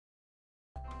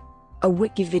a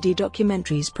WikiVidi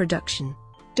documentaries production.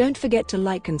 Don't forget to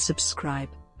like and subscribe.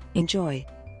 Enjoy.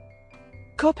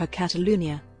 Copa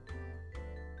Catalunya.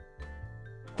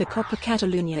 The Copa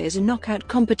Catalunya is a knockout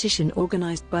competition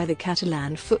organized by the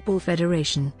Catalan Football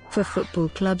Federation for football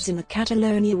clubs in the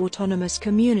Catalonia autonomous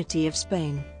community of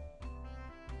Spain.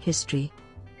 History.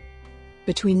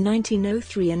 Between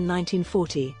 1903 and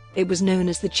 1940, it was known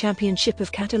as the Championship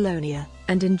of Catalonia,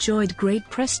 and enjoyed great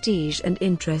prestige and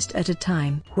interest at a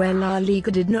time where La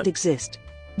Liga did not exist.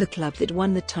 The club that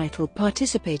won the title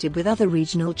participated with other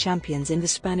regional champions in the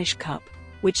Spanish Cup,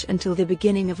 which until the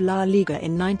beginning of La Liga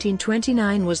in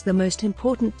 1929 was the most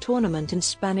important tournament in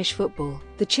Spanish football.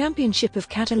 The Championship of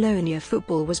Catalonia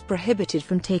football was prohibited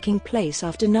from taking place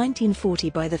after 1940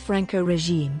 by the Franco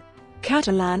regime.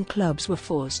 Catalan clubs were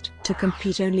forced to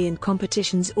compete only in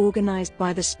competitions organized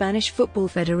by the Spanish Football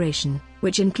Federation,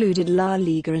 which included La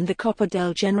Liga and the Copa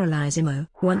del Generalísimo.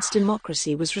 Once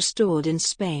democracy was restored in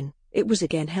Spain, it was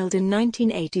again held in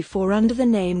 1984 under the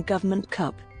name Government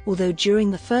Cup, although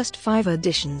during the first 5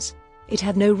 editions, it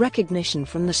had no recognition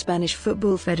from the Spanish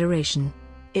Football Federation.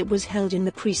 It was held in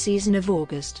the pre-season of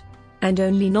August, and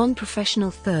only non-professional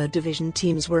third division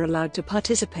teams were allowed to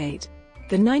participate.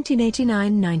 The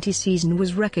 1989-90 season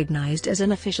was recognized as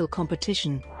an official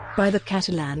competition by the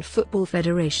Catalan Football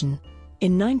Federation.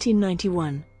 In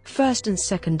 1991, first and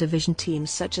second division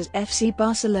teams such as FC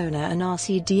Barcelona and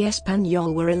RCD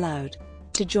Espanyol were allowed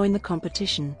to join the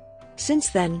competition. Since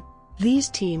then, these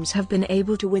teams have been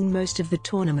able to win most of the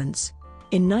tournaments.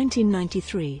 In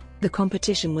 1993, the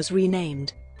competition was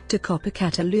renamed to Copa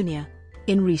Catalunya.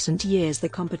 In recent years the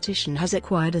competition has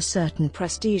acquired a certain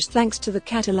prestige thanks to the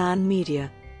Catalan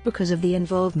media, because of the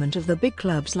involvement of the big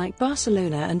clubs like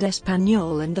Barcelona and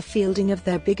Espanyol and the fielding of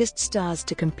their biggest stars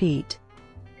to compete.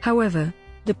 However,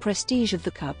 the prestige of the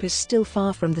cup is still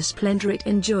far from the splendor it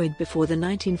enjoyed before the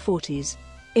 1940s.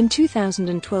 In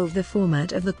 2012 the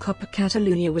format of the Copa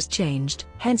Catalunya was changed.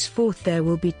 Henceforth there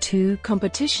will be 2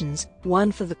 competitions,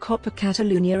 one for the Copa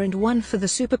Catalunya and one for the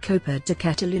Supercopa de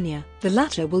Catalunya. The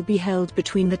latter will be held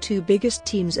between the 2 biggest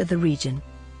teams of the region.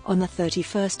 On the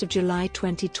 31st of July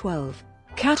 2012,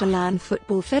 Catalan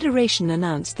Football Federation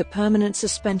announced the permanent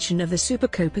suspension of the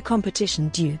Supercopa competition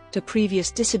due to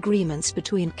previous disagreements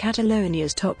between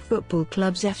Catalonia's top football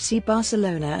clubs FC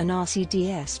Barcelona and RCD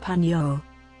Espanyol.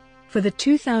 For the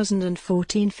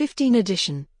 2014-15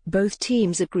 edition, both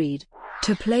teams agreed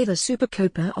to play the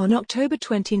Supercopa on October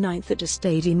 29 at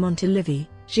Estadi Montilivi,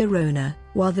 Girona,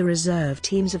 while the reserve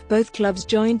teams of both clubs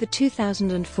joined the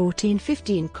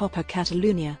 2014-15 Copa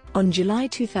Catalunya. On July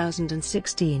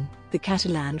 2016, the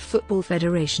Catalan Football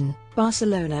Federation,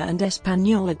 Barcelona and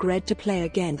Espanyol agreed to play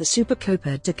again the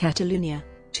Supercopa de Catalunya,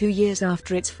 2 years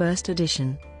after its first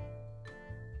edition.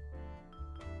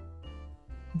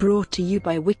 Brought to you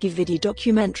by WikiVidi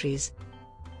Documentaries.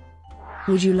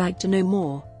 Would you like to know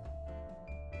more?